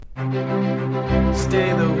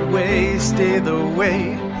Stay the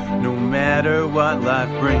way, no matter what life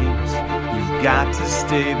brings. You've got to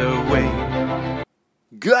stay the way.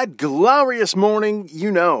 Good glorious morning,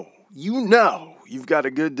 you know, you've got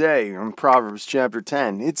a good day on Proverbs chapter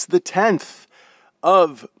 10. It's the 10th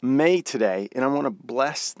of May today, and I want to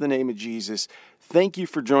bless the name of Jesus. Thank you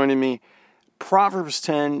for joining me. Proverbs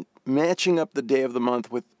 10, matching up the day of the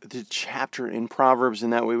month with the chapter in Proverbs,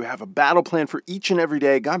 and that way we have a battle plan for each and every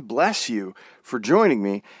day. God bless you for joining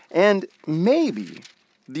me, and maybe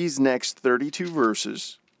these next 32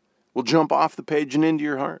 verses will jump off the page and into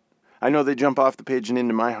your heart. I know they jump off the page and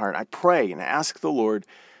into my heart. I pray and ask the Lord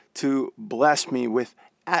to bless me with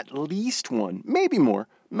at least one, maybe more,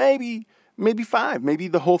 maybe five, maybe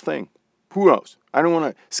the whole thing. Who knows? I don't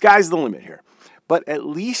want to, sky's the limit here. But at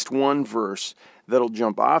least one verse that'll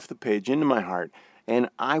jump off the page into my heart, and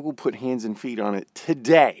I will put hands and feet on it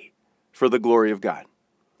today for the glory of God.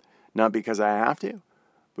 Not because I have to,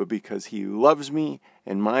 but because He loves me,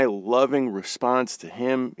 and my loving response to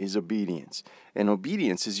Him is obedience. And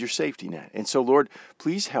obedience is your safety net. And so, Lord,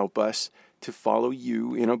 please help us to follow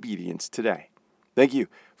You in obedience today. Thank You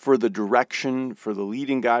for the direction, for the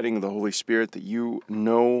leading, guiding of the Holy Spirit, that You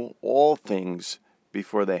know all things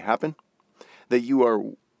before they happen, that You are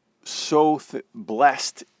so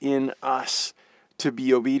blessed in us to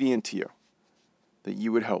be obedient to You, that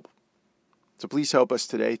You would help. So please help us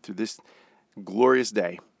today through this glorious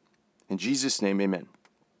day. In Jesus' name, amen.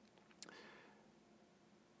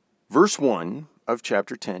 Verse 1 of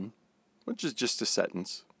chapter 10, which is just a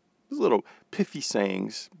sentence, these little pithy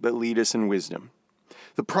sayings that lead us in wisdom.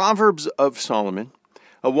 The Proverbs of Solomon: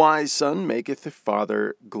 a wise son maketh a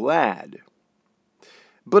father glad,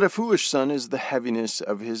 but a foolish son is the heaviness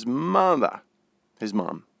of his mom.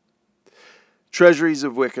 Treasuries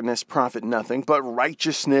of wickedness profit nothing, but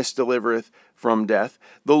righteousness delivereth from death.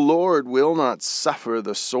 The Lord will not suffer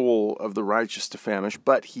the soul of the righteous to famish,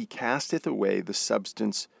 but He casteth away the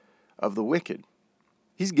substance of the wicked.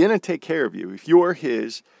 He's going to take care of you. If you're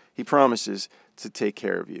His, He promises to take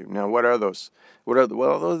care of you. Now, what are those?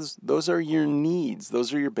 Those are your needs.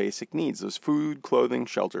 Those are your basic needs. Those food, clothing,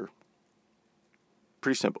 shelter.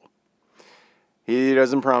 Pretty simple. He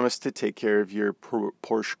doesn't promise to take care of your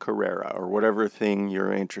Porsche Carrera or whatever thing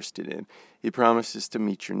you're interested in. He promises to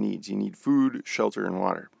meet your needs. You need food, shelter, and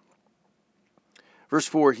water. Verse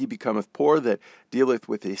 4, He becometh poor that dealeth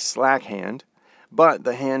with a slack hand, but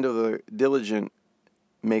the hand of the diligent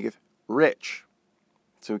maketh rich.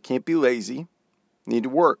 So it can't be lazy. Need to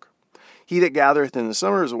work. He that gathereth in the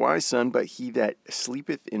summer is a wise son, but he that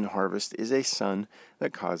sleepeth in harvest is a son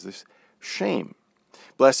that causeth shame.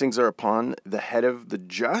 Blessings are upon the head of the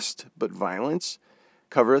just, but violence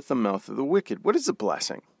covereth the mouth of the wicked. What is a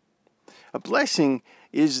blessing? A blessing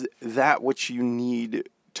is that which you need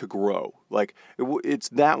to grow. Like, it's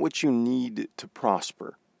that which you need to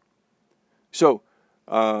prosper. So,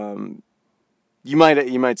 you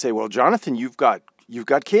might say, well, Jonathan, you've got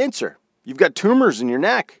cancer. You've got tumors in your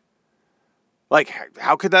neck. Like,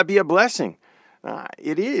 how could that be a blessing?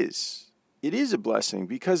 It is. It is a blessing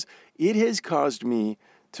because it has caused me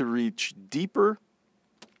to reach deeper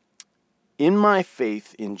in my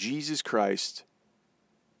faith in Jesus Christ,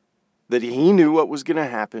 that He knew what was going to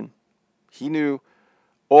happen. He knew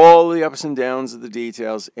all the ups and downs of the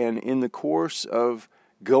details, and in the course of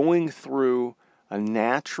going through a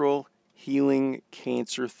natural healing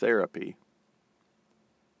cancer therapy,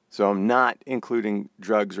 so I'm not including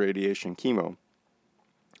drugs, radiation, chemo,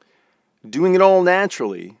 doing it all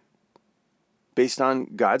naturally, based on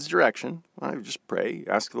God's direction. I just pray,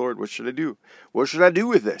 ask the Lord, what should I do? What should I do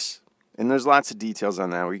with this? And there's lots of details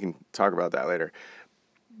on that. We can talk about that later.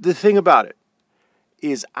 The thing about it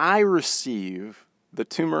is I receive the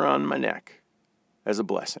tumor on my neck as a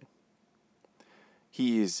blessing.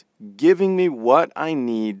 He is giving me what I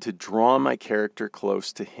need to draw my character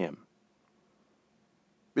close to Him.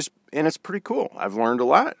 And it's pretty cool. I've learned a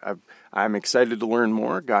lot. I'm excited to learn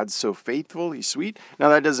more. God's so faithful. He's sweet. Now,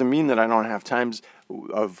 that doesn't mean that I don't have times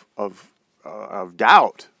of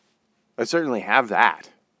doubt. I certainly have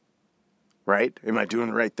that. Right? Am I doing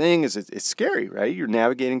the right thing? It's scary, right? You're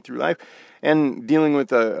navigating through life and dealing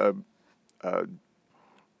with a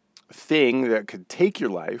thing that could take your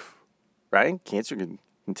life. Right? Cancer can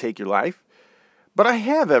take your life. But I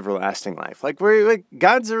have everlasting life.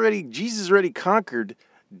 Jesus already conquered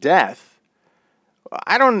death.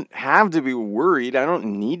 I don't have to be worried. I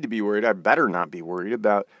don't need to be worried. I better not be worried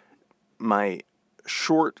about my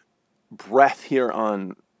short breath here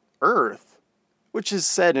on earth, which is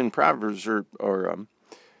said in Proverbs or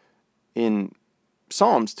in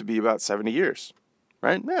Psalms to be about 70 years,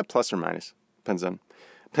 right? Plus or minus, depends on.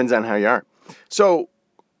 Depends on how you are. So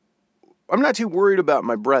I'm not too worried about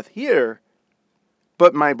my breath here,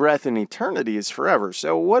 but my breath in eternity is forever.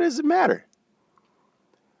 So what does it matter?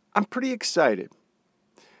 I'm pretty excited.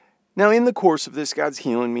 Now, in the course of this, God's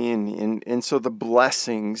healing me, and so the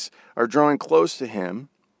blessings are drawing close to him,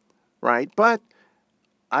 right? But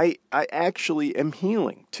I actually am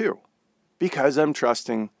healing too, because I'm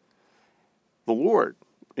trusting the Lord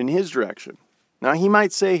in his direction. Now, he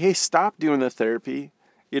might say, hey, stop doing the therapy,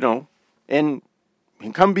 and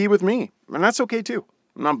come be with me. And that's okay too.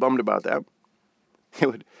 I'm not bummed about that.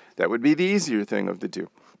 That would be the easier thing of the two.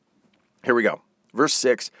 Here we go. Verse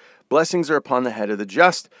 6, blessings are upon the head of the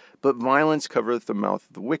just, but violence covereth the mouth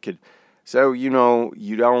of the wicked. So, you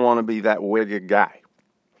don't want to be that wicked guy.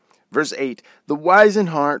 Verse 8, the wise in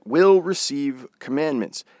heart will receive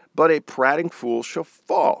commandments, but a prating fool shall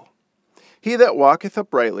fall. He that walketh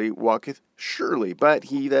uprightly walketh surely, but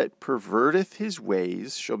he that perverteth his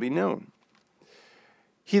ways shall be known.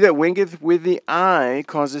 He that winketh with the eye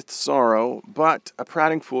causeth sorrow, but a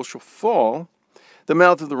prating fool shall fall. The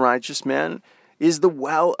mouth of the righteous man is the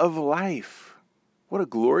well of life. What a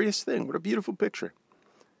glorious thing. What a beautiful picture.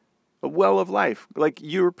 A well of life. Like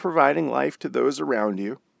you're providing life to those around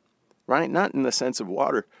you, right? Not in the sense of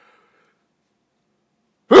water.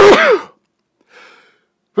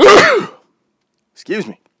 Excuse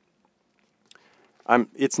me.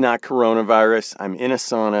 It's not coronavirus. I'm in a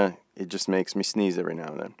sauna. It just makes me sneeze every now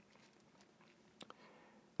and then.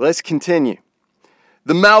 Let's continue.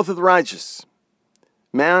 The mouth of the righteous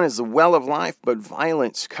man is the well of life, but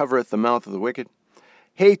violence covereth the mouth of the wicked.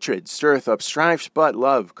 Hatred stirreth up strifes, but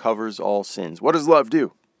love covers all sins. What does love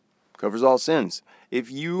do? Covers all sins.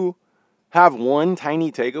 If you have one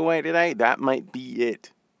tiny takeaway today, that might be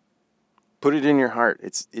it. Put it in your heart.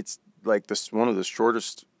 It's like this one of the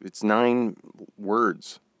shortest. It's 9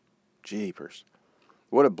 words. Jeepers.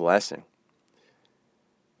 What a blessing.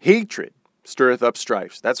 Hatred stirreth up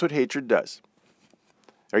strifes. That's what hatred does.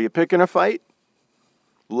 Are you picking a fight?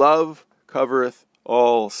 Love covereth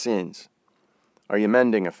all sins. Are you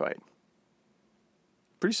mending a fight?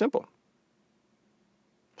 Pretty simple.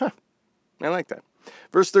 I like that.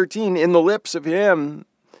 Verse 13, in the lips of him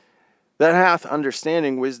that hath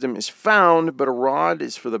understanding, wisdom is found, but a rod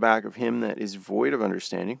is for the back of him that is void of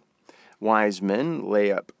understanding. Wise men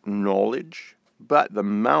lay up knowledge, but the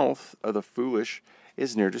mouth of the foolish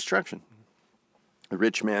is near destruction. The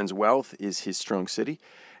rich man's wealth is his strong city,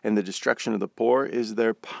 and the destruction of the poor is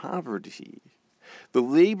their poverty. The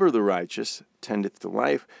labor of the righteous tendeth to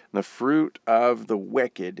life, and the fruit of the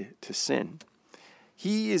wicked to sin.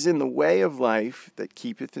 He is in the way of life that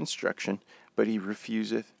keepeth instruction, but he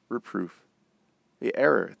refuseth reproof. He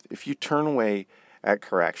erreth if you turn away at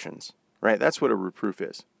corrections. Right? That's what a reproof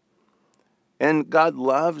is. And God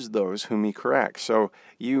loves those whom he corrects. So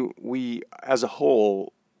we as a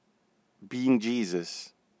whole, being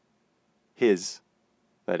Jesus,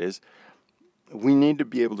 that is, we need to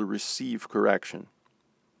be able to receive correction.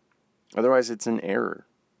 Otherwise, it's an error.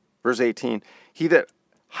 Verse 18, he that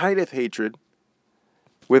hideth hatred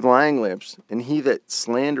with lying lips, and he that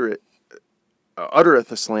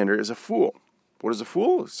uttereth a slander is a fool. What is a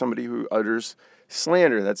fool? Somebody who utters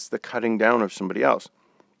slander. That's the cutting down of somebody else.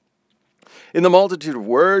 In the multitude of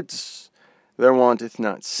words there wanteth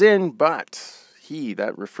not sin, but he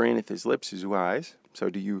that refraineth his lips is wise. So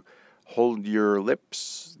do you hold your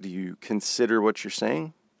lips? Do you consider what you're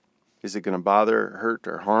saying? Is it going to bother, hurt,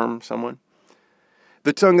 or harm someone?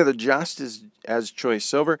 The tongue of the just is as choice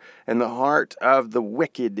silver, and the heart of the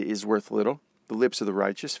wicked is worth little. The lips of the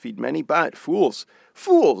righteous feed many, but fools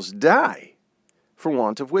die for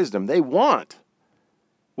want of wisdom. They want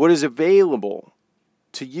what is available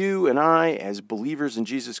to you and I as believers in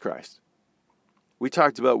Jesus Christ. We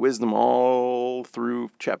talked about wisdom all through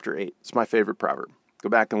chapter 8. It's my favorite proverb. Go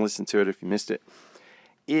back and listen to it if you missed it.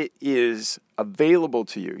 It is available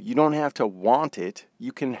to you. You don't have to want it.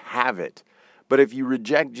 You can have it. But if you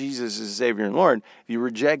reject Jesus as Savior and Lord, if you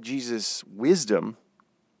reject Jesus' wisdom,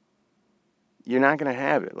 you're not going to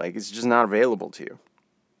have it. Like, it's just not available to you.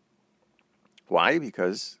 Why?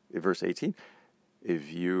 Because, in verse 18,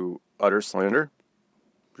 if you utter slander,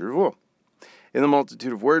 you're a fool. In the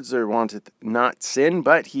multitude of words there wanteth not sin,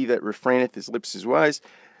 but he that refraineth his lips is wise.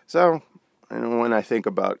 So, when I think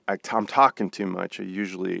about I'm talking too much,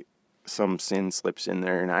 usually some sin slips in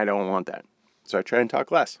there, and I don't want that. So I try and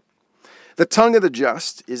talk less. The tongue of the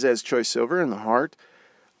just is as choice silver, and the heart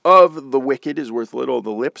of the wicked is worth little. The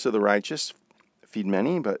lips of the righteous feed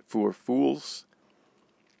many, but for fools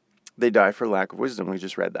they die for lack of wisdom. We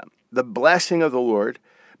just read that. The blessing of the Lord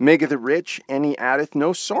maketh it rich, and he addeth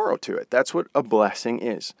no sorrow to it. That's what a blessing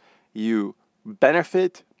is. You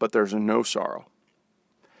benefit, but there's no sorrow.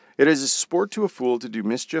 It is a sport to a fool to do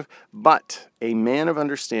mischief, but a man of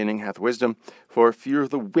understanding hath wisdom. For fear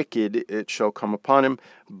of the wicked it shall come upon him,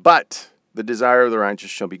 but the desire of the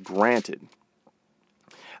righteous shall be granted.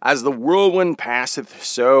 As the whirlwind passeth,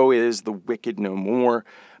 so is the wicked no more,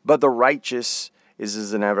 but the righteous is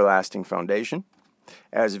as an everlasting foundation.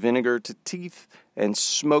 As vinegar to teeth and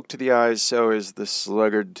smoke to the eyes, so is the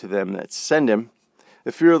sluggard to them that send him.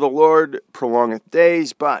 The fear of the Lord prolongeth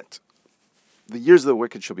days, but the years of the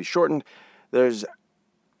wicked shall be shortened. There's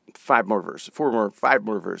 5 more verses.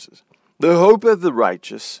 The hope of the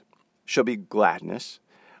righteous shall be gladness,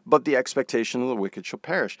 but the expectation of the wicked shall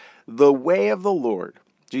perish. The way of the Lord,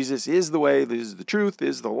 Jesus is the way, is the truth,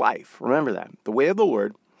 is the life. Remember that. The way of the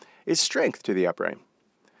Lord is strength to the upright.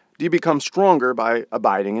 Do you become stronger by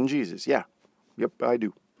abiding in Jesus? Yeah. Yep, I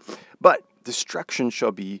do. But destruction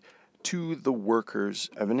shall be to the workers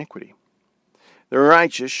of iniquity. The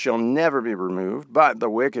righteous shall never be removed, but the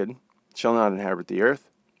wicked shall not inhabit the earth.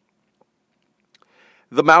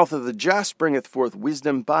 The mouth of the just bringeth forth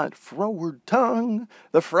wisdom, but froward tongue,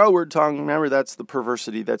 remember that's the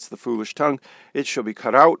perversity, that's the foolish tongue, it shall be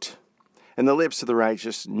cut out. And the lips of the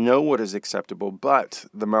righteous know what is acceptable, but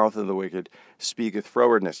the mouth of the wicked speaketh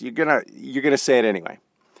frowardness. You're gonna say it anyway.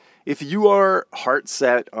 If you are heart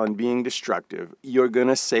set on being destructive, you're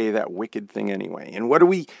gonna say that wicked thing anyway. And what do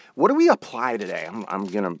we apply today? I'm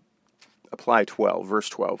gonna apply verse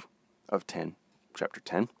 12 of chapter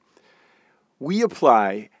 10. We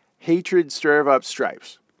apply hatred stir up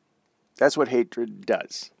stripes. That's what hatred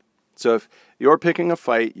does. So if you're picking a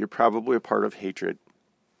fight, you're probably a part of hatred.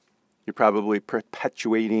 You're probably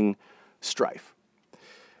perpetuating strife.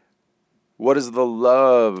 What does the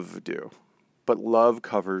love do? But love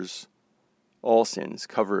covers all sins,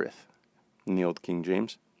 covereth, in the old King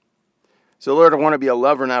James. So Lord, I want to be a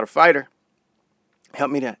lover, not a fighter.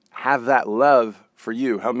 Help me to have that love for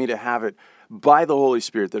you. Help me to have it by the Holy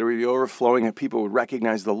Spirit, that it would be overflowing, that people would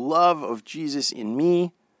recognize the love of Jesus in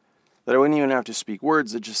me, that I wouldn't even have to speak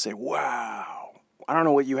words, that just say, wow, I don't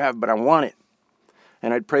know what you have, but I want it.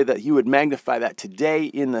 And I'd pray that you would magnify that today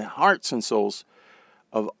in the hearts and souls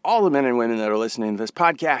of all the men and women that are listening to this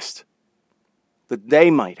podcast, that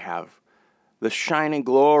they might have the shining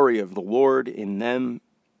glory of the Lord in them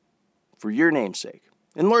for your name's sake.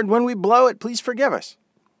 And Lord, when we blow it, please forgive us.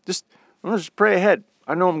 I'm going to just pray ahead.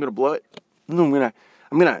 I know I'm going to blow it. I know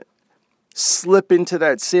I'm going to slip into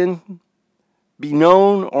that sin, be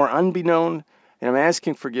known or unbeknown, and I'm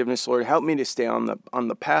asking forgiveness, Lord. Help me to stay on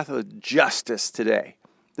the path of justice today.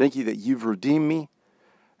 Thank you that you've redeemed me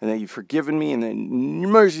and that you've forgiven me and that your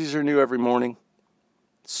mercies are new every morning.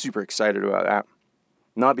 Super excited about that.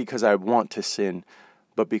 Not because I want to sin,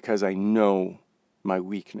 but because I know my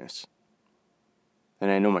weakness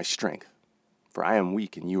and I know my strength. For I am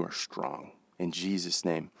weak and you are strong. In Jesus'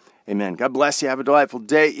 name, amen. God bless you. Have a delightful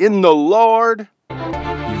day in the Lord.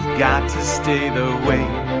 You've got to stay the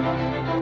way.